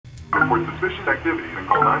report suspicious activity and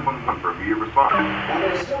call 911 for immediate response. While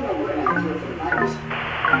there is still no word on the cure for the virus,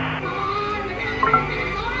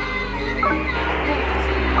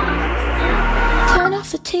 turn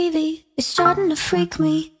off the TV, it's starting to freak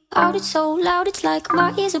me out. It's so loud, it's like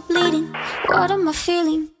my ears are bleeding. What am I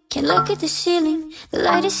feeling? Can't look at the ceiling. The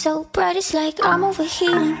light is so bright, it's like I'm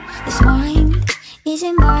overheating. This mind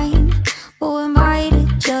isn't mine, who am I to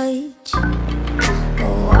judge?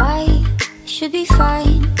 Oh, I should be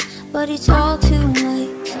fine, but it's all too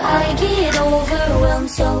much. I get overwhelmed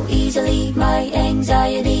so easily. My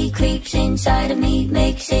anxiety creeps inside of me,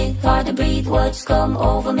 makes it hard to breathe. What's come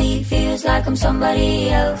over me feels like I'm somebody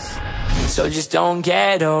else. So just don't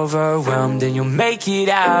get overwhelmed, and you'll make it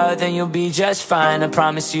out, then you'll be just fine. I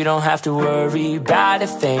promise you don't have to worry about a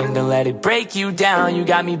thing. Don't let it break you down, you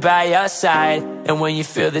got me by your side. And when you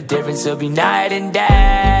feel the difference, it'll be night and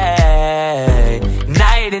day.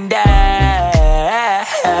 Night and day.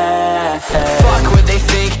 Fuck what they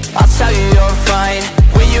think, I'll tell you you're fine.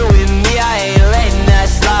 When you're with me, I ain't letting that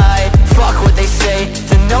slide. Fuck what they say,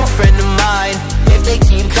 they're no friend of mine. If they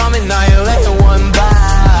keep coming, I ain't letting one by.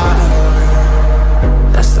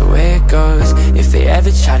 That's the way it goes. If they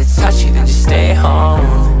ever try to touch you, then just stay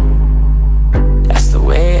home. That's the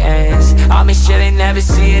way it ends. I'll make sure they never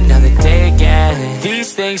see another day again.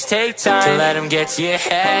 These things take time to let them get to your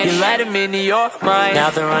head. You let them into your mind, now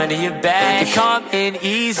they're under your bed. They come in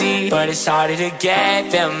easy, but it's harder to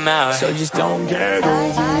get them out. So just don't get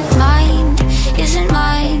over. Mine isn't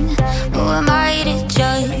mine, who am I to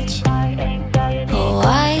judge? Oh,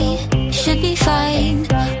 I should be fine,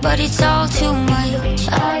 but it's all too much.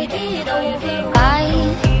 I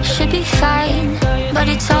should be fine, but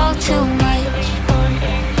it's all too much.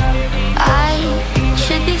 I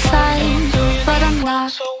should be fine, but I'm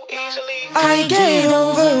not. I get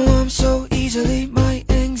overwhelmed so easily. My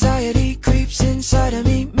anxiety creeps inside of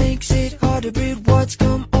me, makes it hard to breathe. What's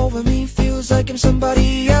come over me feels like I'm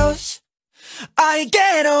somebody else. I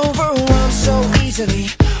get overwhelmed so easily.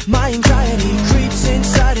 My anxiety creeps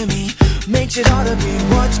inside of me, makes it hard to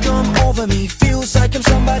breathe. What's come over me feels like I'm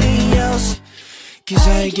somebody else. 'Cause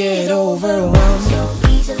I get overwhelmed so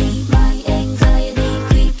easily. My anxiety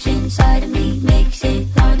creeps inside of me, makes it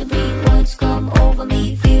hard to breathe. What's come over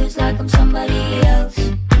me feels like I'm somebody else.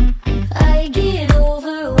 I get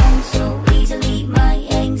overwhelmed so easily. My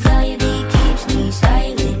anxiety keeps me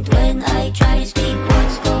silent when I try to speak.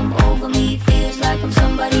 What's come over me feels like I'm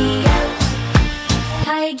somebody else.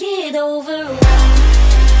 I get overwhelmed.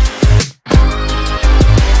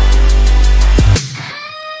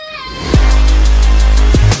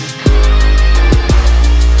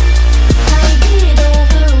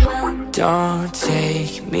 Don't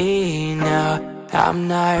take me now, I'm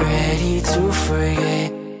not ready to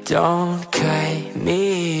forget. Don't cut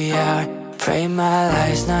me out, pray my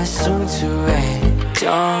life's not soon to end.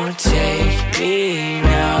 Don't take me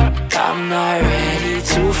now, I'm not ready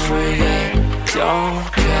to forget. Don't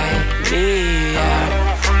cut me out.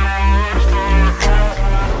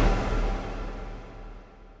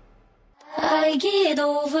 I get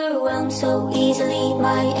overwhelmed so easily.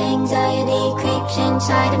 My anxiety creeps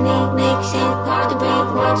inside of me, makes it hard to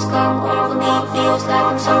breathe. What's come over me feels like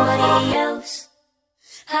I'm somebody else.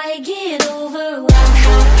 I get